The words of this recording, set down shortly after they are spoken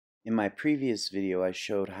In my previous video, I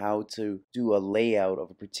showed how to do a layout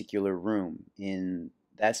of a particular room. In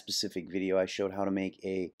that specific video, I showed how to make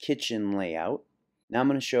a kitchen layout. Now I'm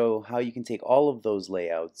going to show how you can take all of those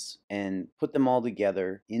layouts and put them all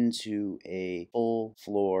together into a full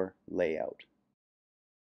floor layout.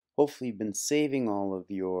 Hopefully you've been saving all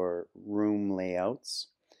of your room layouts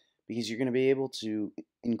because you're going to be able to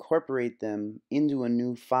incorporate them into a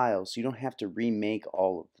new file so you don't have to remake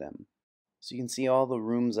all of them. So you can see all the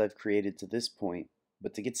rooms I've created to this point,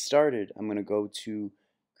 but to get started I'm going to go to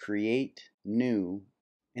Create New,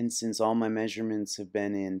 and since all my measurements have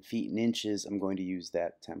been in feet and inches, I'm going to use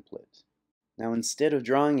that template. Now instead of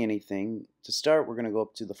drawing anything, to start we're going to go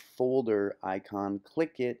up to the folder icon,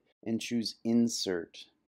 click it, and choose Insert.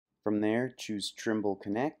 From there, choose Trimble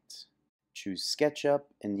Connect, choose SketchUp,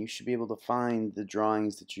 and you should be able to find the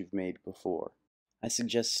drawings that you've made before. I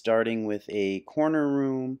suggest starting with a corner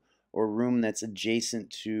room or room that's adjacent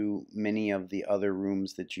to many of the other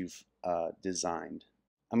rooms that you've designed.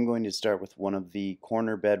 I'm going to start with one of the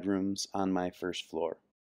corner bedrooms on my first floor.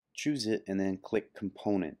 Choose it and then click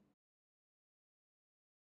Component.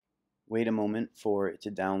 Wait a moment for it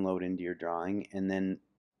to download into your drawing and then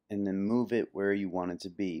move it where you want it to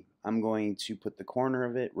be. I'm going to put the corner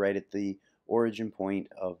of it right at the origin point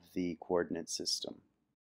of the coordinate system.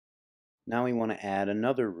 Now we want to add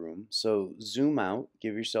another room, so zoom out,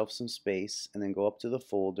 give yourself some space, and then go up to the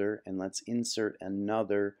folder and let's insert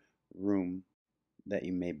another room that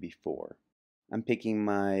you made before. I'm picking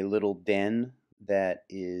my little den that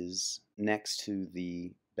is next to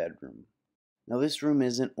the bedroom. Now this room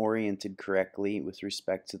isn't oriented correctly with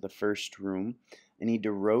respect to the first room. I need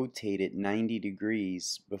to rotate it 90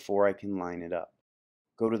 degrees before I can line it up.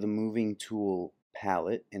 Go to the moving tool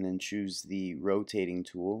palette and then choose the rotating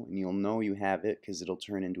tool, and you'll know you have it because it'll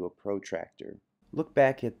turn into a protractor. Look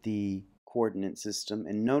back at the coordinate system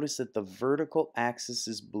and notice that the vertical axis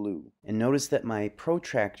is blue, and notice that my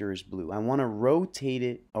protractor is blue. I want to rotate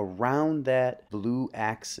it around that blue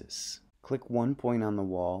axis. Click one point on the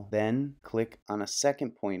wall, then click on a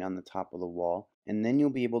second point on the top of the wall, and then you'll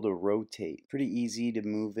be able to rotate. Pretty easy to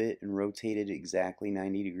move it and rotate it exactly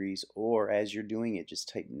 90 degrees, or as you're doing it, just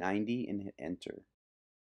type 90 and hit enter.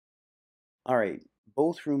 Alright,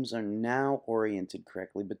 both rooms are now oriented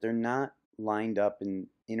correctly, but they're not lined up and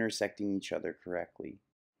intersecting each other correctly.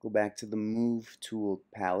 Go back to the Move Tool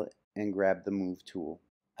palette and grab the Move tool.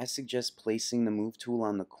 I suggest placing the Move tool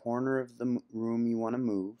on the corner of the room you want to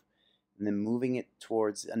move, and then moving it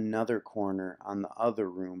towards another corner on the other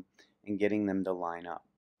room and getting them to line up.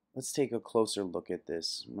 Let's take a closer look at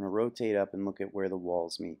this. I'm going to rotate up and look at where the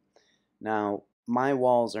walls meet. Now, my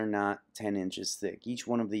walls are not 10 inches thick. Each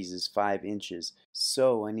one of these is 5 inches,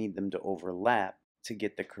 so I need them to overlap to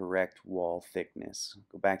get the correct wall thickness.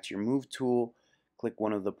 Go back to your Move tool, click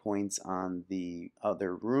one of the points on the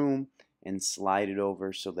other room, and slide it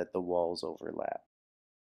over so that the walls overlap.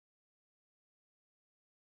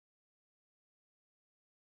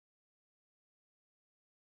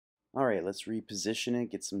 Alright, let's reposition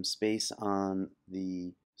it, get some space on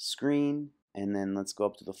the screen, and then let's go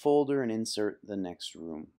up to the folder and insert the next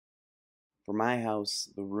room. For my house,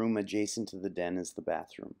 the room adjacent to the den is the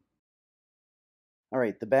bathroom.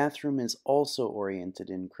 Alright, the bathroom is also oriented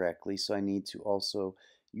incorrectly, so I need to also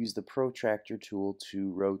use the protractor tool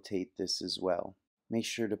to rotate this as well. Make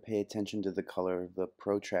sure to pay attention to the color of the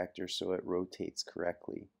protractor so it rotates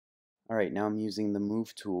correctly. Alright, now I'm using the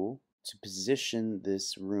Move tool to position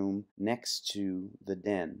this room next to the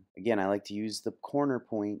den. Again, I like to use the corner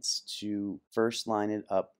points to first line it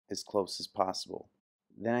up as close as possible.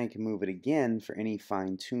 Then I can move it again for any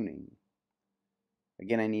fine tuning.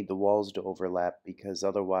 Again, I need the walls to overlap because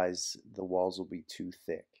otherwise the walls will be too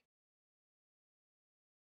thick.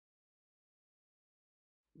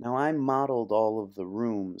 Now I modeled all of the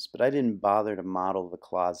rooms, but I didn't bother to model the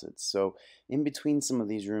closets. So in between some of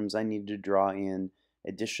these rooms I need to draw in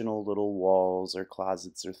additional little walls or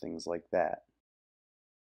closets or things like that.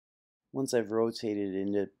 Once I've rotated it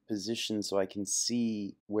into position so I can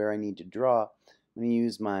see where I need to draw, I'm going to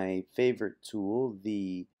use my favorite tool,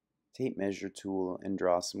 the tape measure tool, and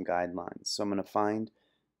draw some guidelines. So I'm going to find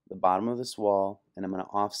the bottom of this wall and I'm going to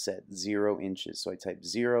offset 0 inches. So I type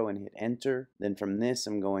 0 and hit enter. Then from this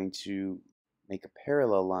I'm going to make a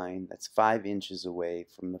parallel line that's 5 inches away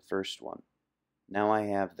from the first one. Now I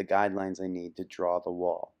have the guidelines I need to draw the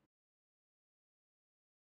wall.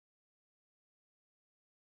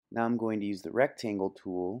 Now I'm going to use the rectangle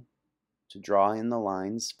tool to draw in the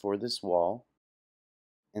lines for this wall,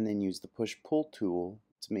 and then use the push-pull tool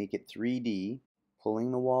to make it 3D,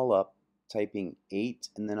 pulling the wall up, typing 8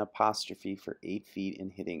 and then apostrophe for 8 feet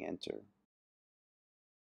and hitting enter.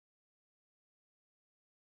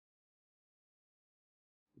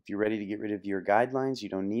 If you're ready to get rid of your guidelines, you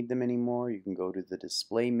don't need them anymore, you can go to the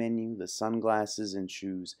display menu, the sunglasses, and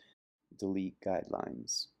choose delete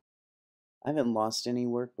guidelines. I haven't lost any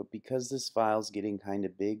work, but because this file's getting kind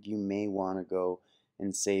of big, you may want to go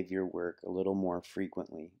and save your work a little more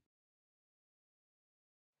frequently.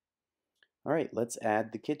 All right, let's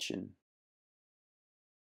add the kitchen.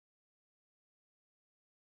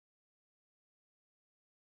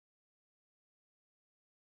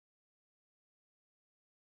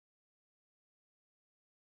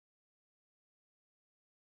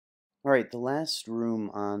 All right, the last room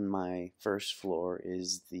on my first floor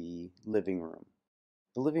is the living room.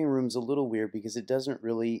 The living room's a little weird because it doesn't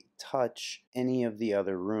really touch any of the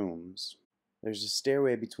other rooms. There's a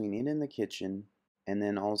stairway between it and the kitchen, and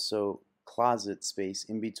then also closet space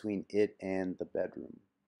in between it and the bedroom.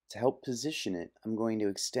 To help position it, I'm going to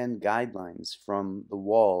extend guidelines from the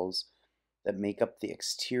walls that make up the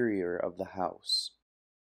exterior of the house.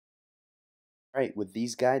 Right, with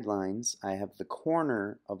these guidelines, I have the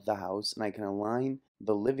corner of the house and I can align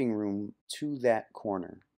the living room to that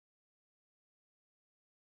corner.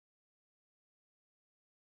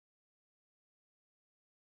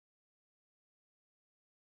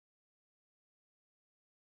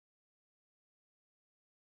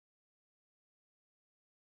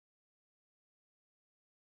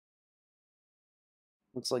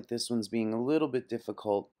 Looks like this one's being a little bit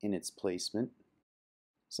difficult in its placement.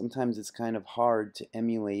 Sometimes it's kind of hard to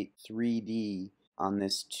emulate 3D on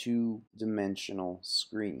this two-dimensional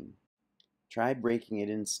screen. Try breaking it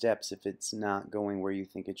in steps if it's not going where you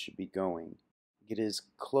think it should be going. Get as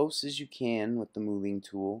close as you can with the moving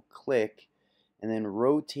tool, click, and then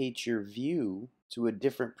rotate your view to a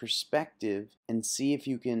different perspective and see if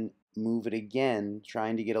you can move it again,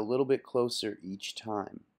 trying to get a little bit closer each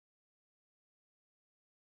time.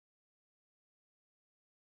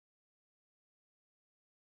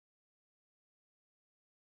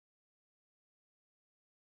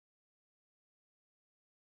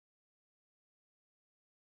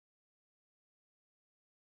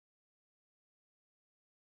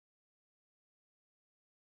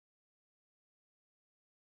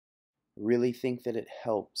 Really think that it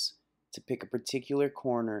helps to pick a particular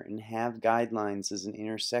corner and have guidelines as an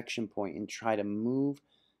intersection point and try to move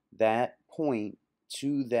that point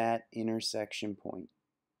to that intersection point.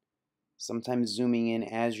 Sometimes zooming in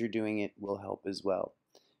as you're doing it will help as well.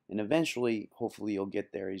 And eventually, hopefully you'll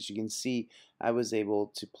get there. As you can see, I was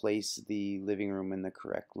able to place the living room in the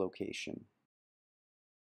correct location.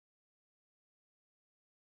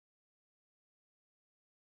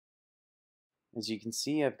 As you can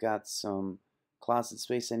see, I've got some closet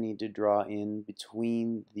space I need to draw in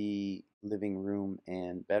between the living room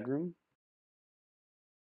and bedroom.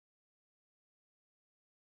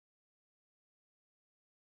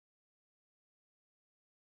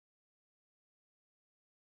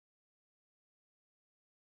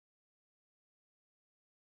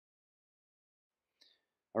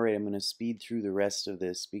 Alright, I'm going to speed through the rest of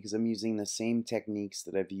this because I'm using the same techniques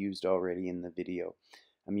that I've used already in the video.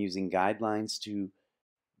 I'm using guidelines to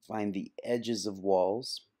find the edges of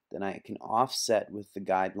walls. Then I can offset with the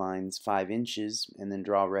guidelines 5 inches and then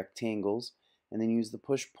draw rectangles and then use the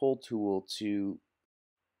push-pull tool to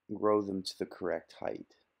grow them to the correct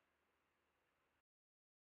height.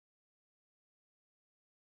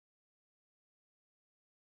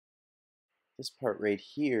 This part right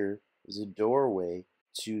here is a doorway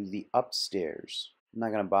to the upstairs. I'm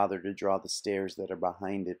not going to bother to draw the stairs that are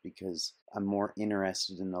behind it because I'm more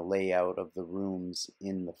interested in the layout of the rooms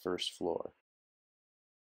in the first floor.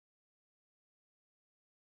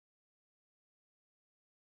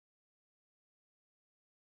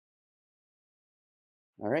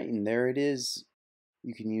 Alright, and there it is.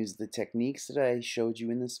 You can use the techniques that I showed you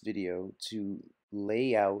in this video to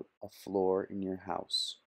lay out a floor in your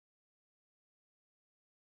house.